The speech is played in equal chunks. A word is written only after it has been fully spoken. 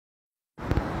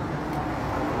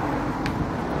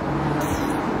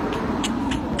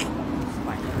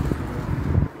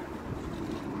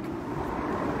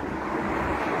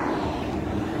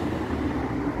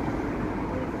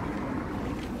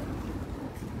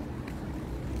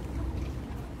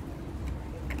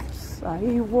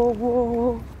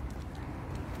I'm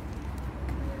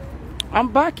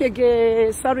back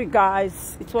again. Sorry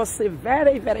guys, it was a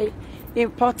very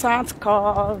important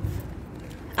call.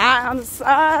 I'm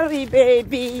sorry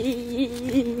baby.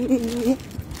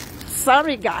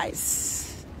 Sorry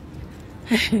guys.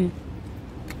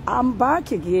 I'm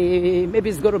back again.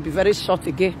 Maybe it's going to be very short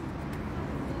again.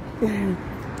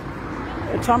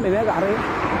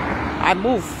 I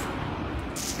move.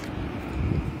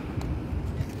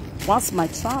 Once my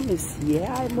time is here,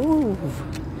 I move.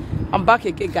 I'm back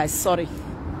again, guys. Sorry.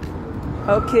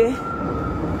 Okay.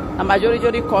 And my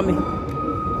Yori coming.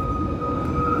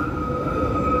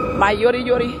 My Yori.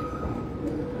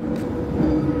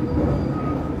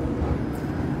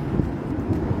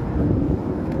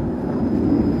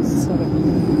 Sorry.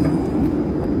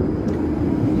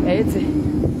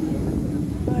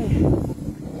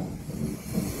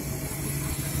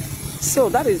 So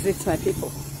that is it, my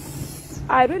people.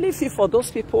 I really feel for those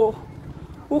people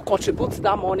who contribute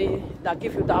that money, that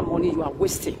give you that money you are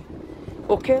wasting.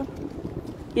 Okay?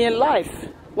 In life,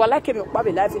 well, I came up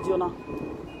with life video now.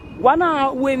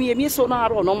 Wana we me so na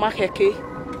ro no makeke.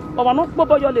 O wa no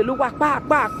gbobo yo le lu wa pa.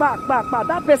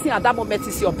 That person at that moment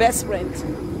is your best friend.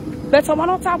 But I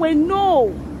want to we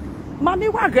no. Mani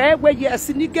wa ge we yes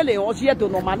ni gele on je do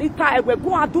no mani ta we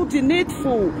go and do the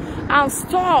needful and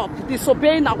stop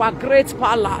disobeying our great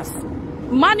palace.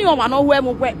 Money on no where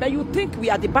we work, but you think we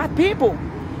are the bad people.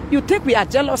 You think we are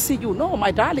jealousy. You know,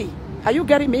 my darling. Are you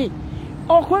getting me?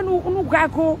 Or when you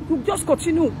go, you just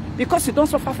continue because you don't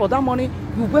suffer for that money.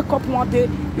 You wake up one day,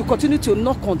 you continue to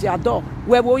knock on their door.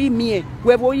 Where will you me?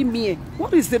 Where will you me?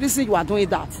 What is the reason you are doing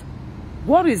that?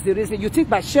 What is the reason? You think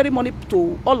by sharing money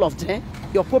to all of them,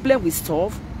 your problem will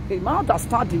solve? You might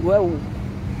understand the well.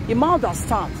 You might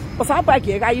understand. Because I buy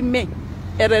a me,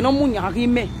 a renomunya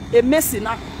me, a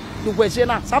messina. You were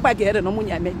Jena, Sabagere, no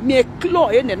Munya, me claw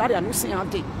in another new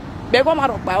Sianti. Begomar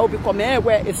of Bio become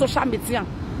where a social media.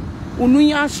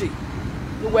 Unuyaji.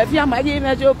 You were via my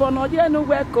image upon Odiano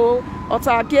Weko,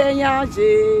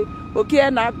 Otageyaji,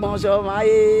 Okiena Bonjour, my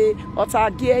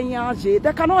Otageyaji.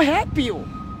 They cannot help you.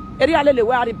 Eria Lily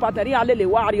Wari, Pateria Lily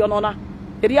Wari on honor.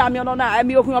 Eria Miona,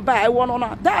 I'm your by one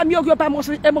honor. That I'm your by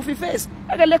Emofi face.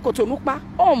 I leko to Mukba,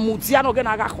 or Muziano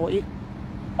Genagahoi.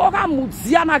 Oga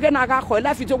muziana genaga ko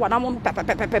la fito wana mo papa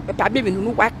be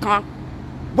nu wa kan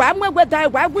wa mwe die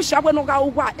wa gusha we no ga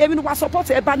wa emi no wa support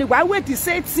e ba ni wa wait the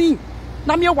same thing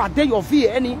na me wa dey your vie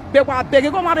any be wa beg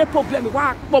go ma problem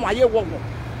wa po ma ye wo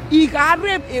I ga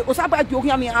re o saba ti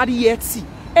ohun mi ari yeti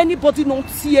anybody no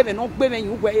tie me no gbe me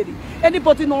yin gwa eri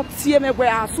anybody no tie me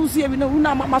gwa Suzy emi no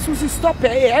na ma Suzy stop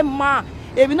e ma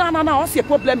ebi na o se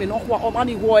problem no ho o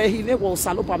mani wo ehi me wo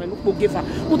salopa me no kpo gefa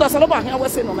u da salopa han we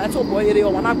se no ma to bo ere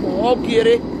o na gbon o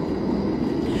gere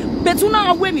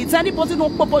betuna we mi tani body no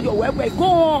popo your we go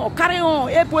on carry on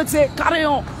e pote carry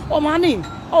on o mani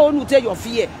o nu te your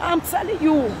fear. I'm telling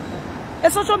you e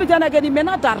social media na gani me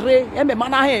na dare e me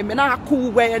mana he me na ku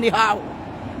we anyhow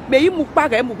me yi mu pa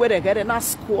ga mu we de na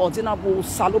school ordinary wo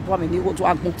salopa me ni wo to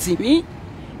agbon timi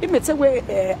imete we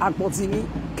agbodimi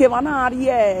kemana ari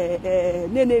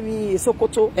nenemi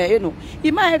Sokoto no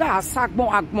imaega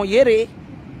asagbon agbon yere.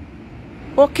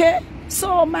 Okay,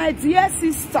 so my dear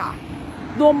sister,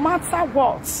 no matter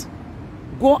what,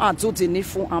 go and do the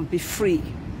needful and be free.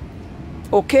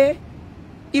 Okay,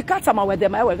 ikata ma we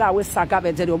dem we ga we saga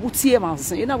be de obutie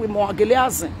mansin ina we mo agele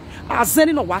azen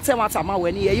azeni no whatever ma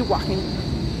we ni yi wahin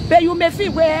but you may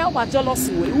feel where wa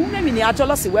jealousy we you me ni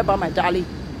jealousy we ba my darling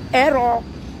error.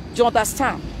 Do you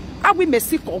understand? I will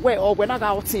mess it or when I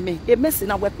got to me, a mess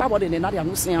in our power in another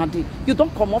no. You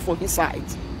don't come off for his side.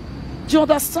 Do you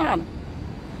understand?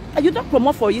 You don't come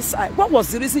off for his side. What was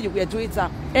the reason you were doing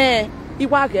that?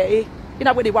 Iyore, in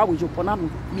a way, why would you ponam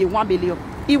me 1 million?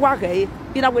 Iyore,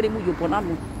 in a way, you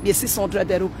ponam me 600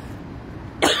 euro.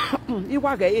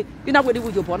 Iyore, in a way,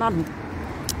 would you ponam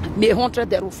me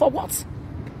 100 euro for what?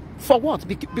 For what?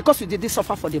 Because you didn't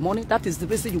suffer for the money. That is the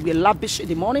reason you will lavish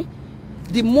the money.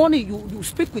 The money you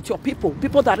speak with your people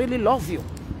that really love you.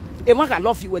 A man that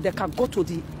love you, they can go to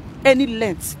any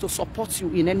length to support you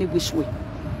in any which way.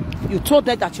 You told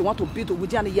them that you want to build a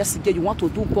within yesterday, you want to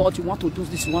do God, you want to do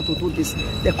this, you want to do this.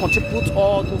 They contribute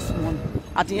all those money.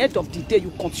 At the end of the day,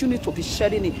 you continue to be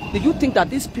sharing it. Do you think that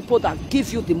these people that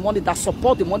give you the money, that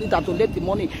support the money, that donate the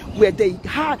money, where they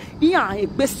have a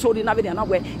best story now,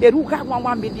 where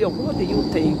 1 million, what do you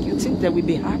think? You think they will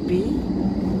be happy?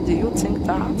 Do you think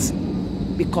that?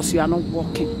 Because you are not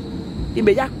working. You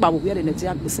may yak babu here in the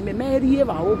jack, but me marry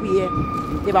eva over here.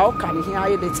 If I can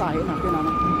hear the time, I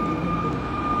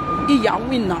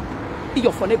winner.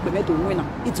 Your phone to winner.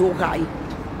 It's all guy.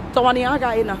 So when you are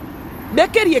guy,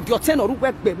 Make it a gotten or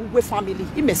work family.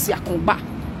 He may see a combat.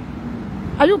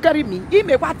 Are you getting me? He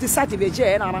may what decide to be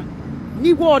general.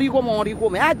 Ni worry go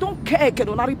me. I don't care.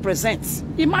 Can not represent.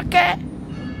 He might care.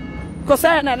 Because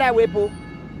I know we bo.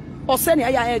 Or send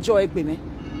I enjoy me.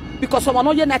 Because someone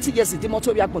know 90 years the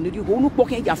motor we are going to do. Who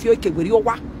look in your future with your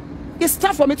it's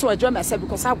time for me to enjoy myself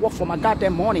because I work for my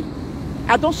goddamn money.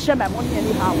 I don't share my money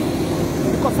anyhow.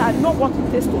 Because I know what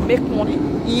it takes to make money.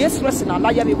 Yes, stress in a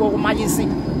liar me go my easy.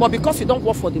 But because you don't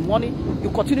work for the money, you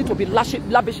continue to be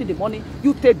lavishing the money.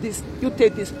 You take this, you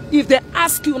take this. If they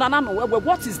ask you,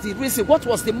 what is the reason? What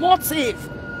was the motive?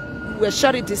 You were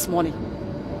sharing this money.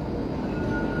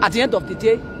 At the end of the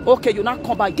day, okay, you now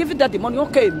come back, give them the money.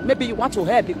 Okay, maybe you want to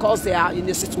help because they are in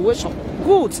a situation.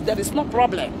 Good, there is no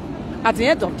problem. At the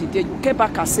end of the day, you came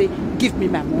back and say, give me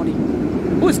my money.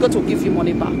 Who is going to give you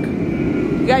money back?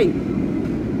 Guy,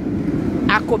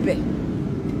 Akobe.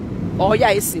 Oh, yeah,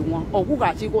 I see one. Or who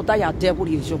got you go die a devil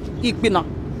is you. Ikbina.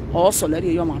 Or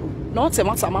Soleri Yomaru. Not a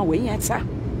month, my way, answer.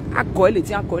 I go a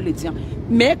little,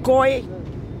 make go.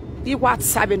 He was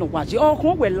saving of what you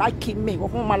who will like me, or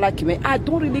whom I like me. I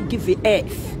don't really give a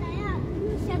F.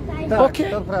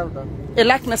 Okay? A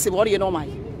likeness of what you know, my.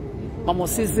 Mama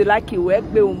says the like you work,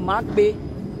 be mark be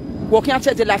walking out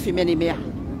the life in many mere.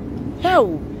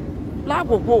 Hell,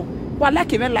 Lago go. What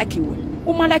like him like you?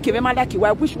 Woman like him, I like you.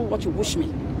 I wish you what you wish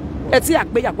me. It's the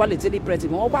Akbe quality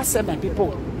president. Or what said my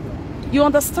people? You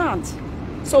understand?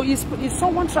 So if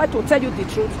someone try to tell you the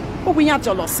truth, oh, we are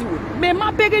jealousy. Me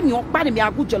ma begging you, body me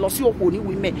a good jealousy of only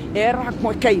we may. Era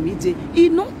mo kai me day.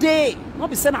 No day. No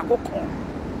be send I go call.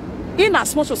 In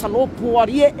as much as I know poor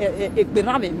ye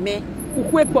me.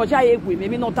 Ukwe boja ye we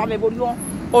me no tame borion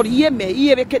or ye me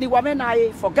ye be kedi woman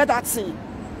I forget that thing.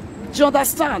 Do you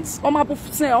understand? O ma bu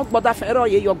say on gboda fero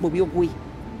ye your gbobi ogwe.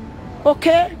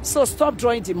 Okay, so stop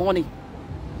drawing the money.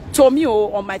 To me,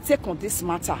 on my take on this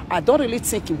matter, I don't really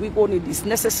think we go need is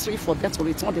necessary for them to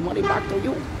return the money back to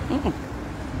you.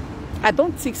 I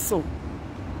don't think so.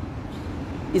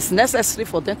 It's necessary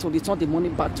for them to return the money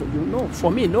back to you. No, for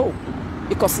me, no,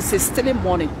 because it's a stealing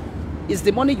money. It's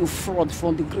the money you fraud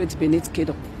from the great Beneath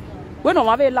Kingdom. When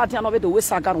I'm very large and over the way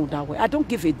that way, I don't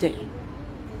give a damn.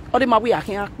 Or my way I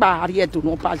can't buy to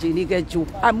no party,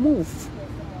 I move.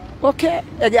 Okay,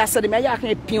 and I said, "I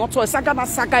can't pion to a saga,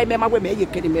 saga, me, my way, you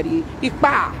can marry.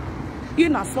 Ipa, you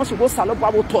know, so go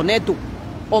salobo tornado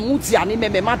or Muziani,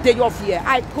 me, my day of year.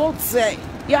 I could say,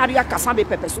 Yaria Casambe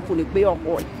pepper soup on the bay of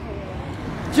oil.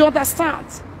 Do you understand?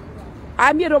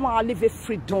 I mean, I live a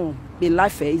freedom. My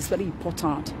life is very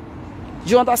important.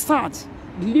 Do you understand?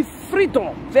 Live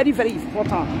freedom, very, very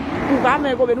important.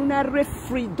 Ugame go venuna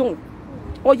freedom.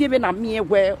 Or even a mere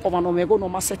way of an omega no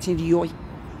mass setting the oi.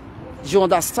 Do you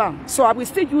understand? So I will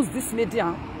still use this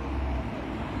media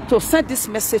to send this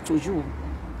message to you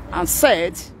and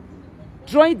said,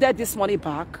 drawing this money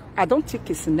back, I don't think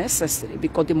it's necessary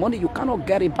because the money you cannot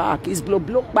get it back is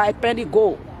blocked by penny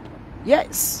gold.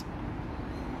 Yes.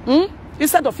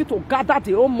 Instead of you to gather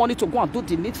the own money to go and do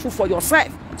the needful for yourself,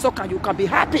 so you can be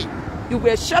happy. You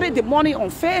were sharing the money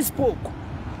on Facebook.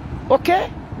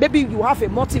 Okay? Maybe you have a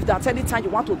motive that anytime you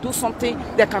want to do something,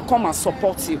 they can come and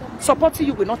support you. Supporting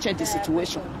you will not change the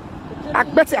situation. I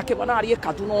bet I can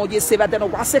Kaduna, you say that then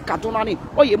I say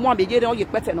Kaduna, or you want me, or you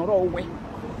better not always.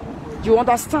 You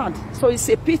understand? So it's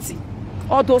a pity.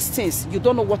 All those things, you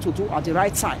don't know what to do at the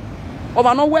right time. Or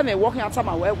I know where me walking outside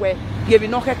my where you will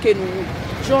not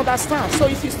do you understand? So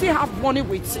if you still have money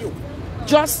with you,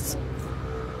 just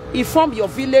inform your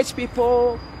village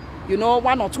people, you know,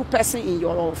 1 or 2 persons in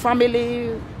your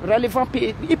family, relevant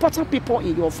people, important people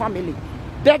in your family.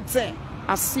 Beg them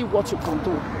and see what you can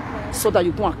do so that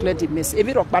you go and clear the mess. If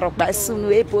you rock by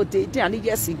soon, able to and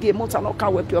yes, again, Montano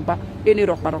can work your back, any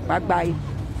rock by.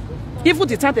 Even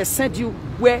the time they send you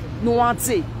where no one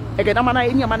say, again, I'm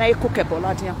an cook a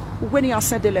boladia. When you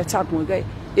send the letter,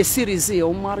 a series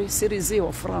or Mari, series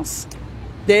of France.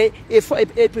 They a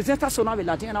presenter so now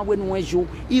Latina when you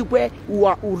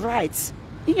are right.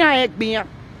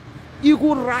 You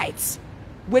go right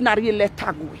when I really let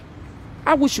go.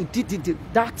 I wish you did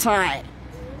it that time.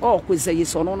 Oh,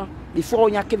 before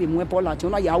you came in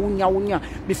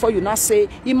before you now say,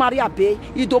 Imaria Bay,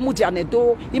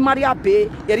 Idomudianedo, Imaria Bay,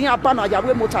 Eriabana,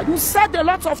 Yahweh Mota. You said a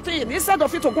lot of things. Instead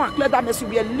of you to go and clear that mess, you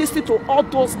will listen to all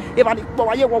those even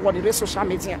the social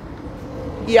media.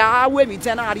 Yahweh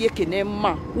Midana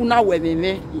Ariakenema, Una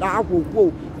Weme, La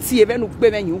Wo, see even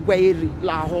Bemen you weary,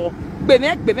 La Ho,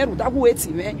 Bemek, Bemeru, Dagu,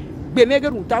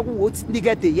 Bemegan Dagu,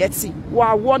 Nigga de Yetsi,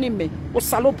 while warning me, or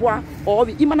Salopua, or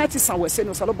the Imanati San was saying,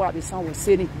 or Salopa the San was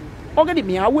saying. Already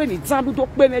me away in Zandu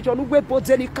Bemejo, no way, but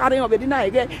any carrying of the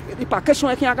night, the percussion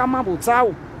I can't come out.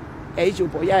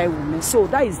 So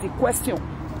that is the question.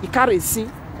 You can't see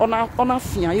on a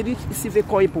fian, you see the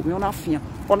coipo, on a fian,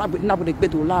 on a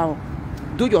bedo.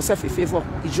 Do yourself a favor,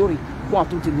 Iyore, go and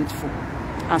do the needful.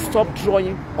 And stop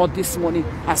drawing all this money.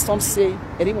 As some say,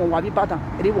 anyone wabi bada,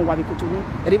 anyone wabi kutuni,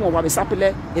 anyone wabi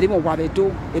sapele, anyone wabi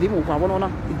do, anyone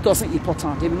wabi. It doesn't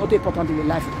important. It's not important in your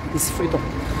life. It's freedom.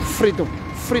 Freedom.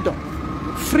 Freedom.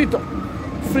 Freedom.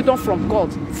 Freedom from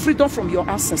God. Freedom from your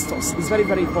ancestors. It's very,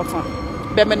 very important.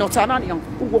 But me not an young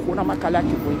who go on a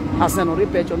macalaki as an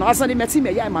repeat. As an meti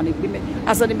me ya mani,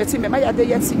 as an meti me maya de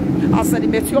yeti, as an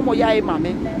metio moya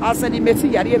mame, as an meti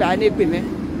yari and egbe.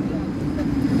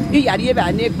 Do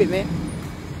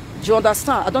you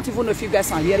understand? I don't even know if you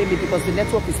guys are hearing me because the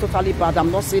network is totally bad.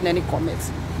 I'm not seeing any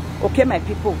comments. Okay, my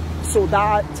people. So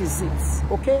that is it.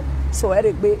 Okay? So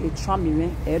Eric be a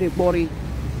trammy, Eric Bori.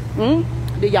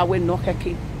 The Yahweh no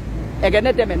heki. Again,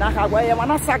 them and I have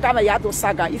saga, yado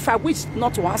saga. If I wish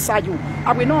not to answer you,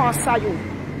 I will not answer you.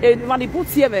 And when you put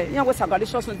here, you was a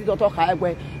galicious and the talk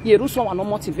highway, Jerusalem and no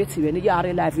motivated when you are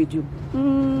a live video.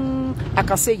 I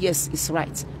can say yes, it's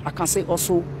right. I can say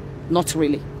also not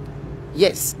really.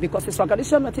 Yes, because the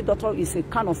Galician doctor is a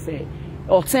kind of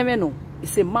or terminal.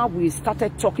 It's a man we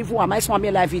started talking for my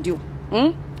swami live video.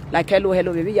 Like hello,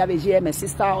 baby, you have a GM, my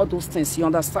sister, all those things, you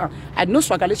understand? I know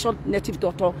Galician native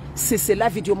doctor since a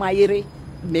live video my Iyore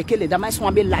make it my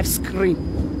swami live screen.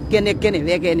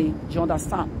 Gene, you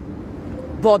understand?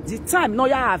 But the time no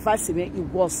ya advice me, it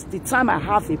was the time I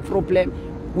have a problem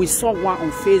with someone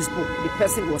on Facebook. The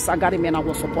person was sagari me and I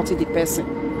was supporting the person.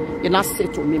 You now say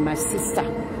to me, my sister,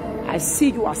 I see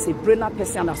you as a brilliant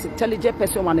person and as an intelligent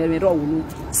person.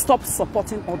 Stop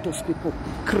supporting all those people.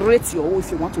 Create your own if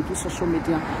you want to do social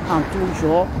media and do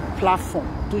your platform.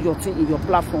 Do your thing in your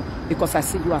platform because I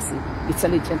see you as an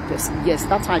intelligent person. Yes,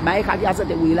 that's why my career said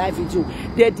they will live video.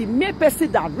 They're the main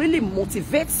person that really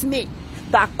motivates me.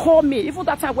 That call me, even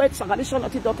that time where Galician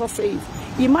doctor says,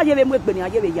 imagine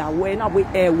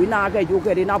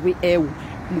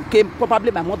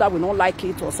probably my mother will not like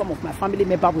it, or some of my family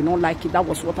members will not like it. That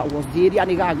was what I was doing,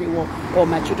 or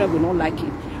my children will not like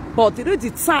it. But the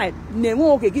time,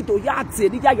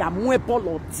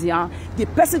 the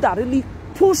person that really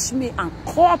pushed me and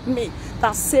called me,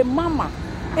 that say, Mama,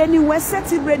 anyway,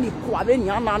 set it ready,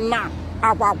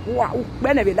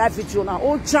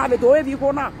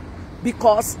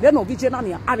 because they no get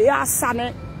any area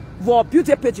sane for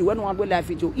beauty page when one live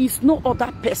video is no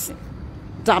other person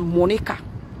than Monica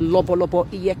Lobo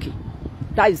Iyeke.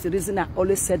 That is the reason I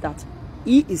always said that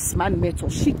he is my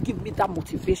mentor. She give me that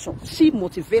motivation. She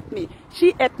motivate me.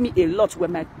 She helped me a lot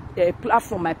when my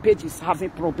platform, my page is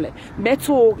having problem.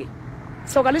 Mentor.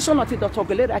 So Galician not doctor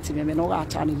Gele write me no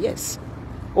attorney. Yes.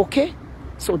 Okay.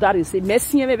 So that is it.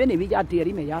 Messi me when we ya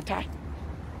deri me ya tie.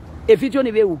 A video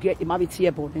ni will get a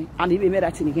tear bone, and even made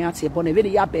that in the tear bone,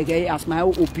 very beg as my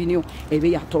own opinion, a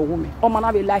very told woman. Oh, man,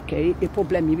 I will like a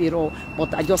problem, maybe all,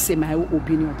 but I just say my own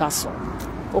opinion, that's all.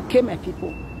 Okay, my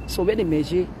people. So, when the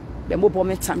measure, the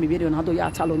mobile time, video, and how do you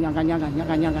tell on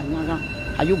yaga.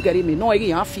 Are you getting me? No,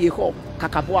 again, I fear hope,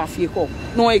 Kakabo, fear hope.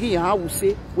 No, again, I will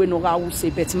say, we know I will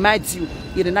say, but mind you,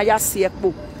 in another see a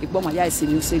book, if my eyes in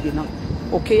you say now.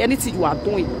 Okay, anything you are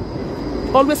doing.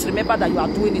 Always remember that you are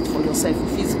doing it for yourself.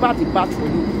 If it's bad, it's bad for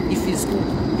you. If it's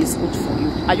good for you.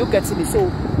 Are you getting me?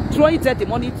 So, throw it the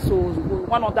money to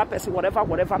one other person,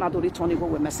 whatever, now to return it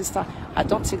with my sister. I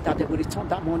don't think that they will return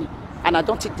that money. And I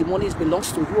don't think the money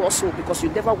belongs to you also because you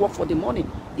never work for the money.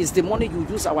 It's the money you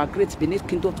use our great beneath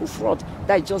kingdom to fraud.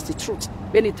 That is just the truth.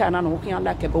 Anytime I'm working on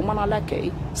like a woman, I like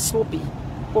a so be.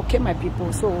 Okay, my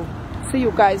people. So, see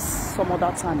you guys some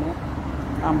other time.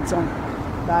 I'm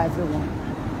done. Bye, everyone.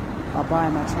 Bye-bye,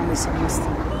 my channel is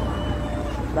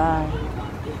Bye.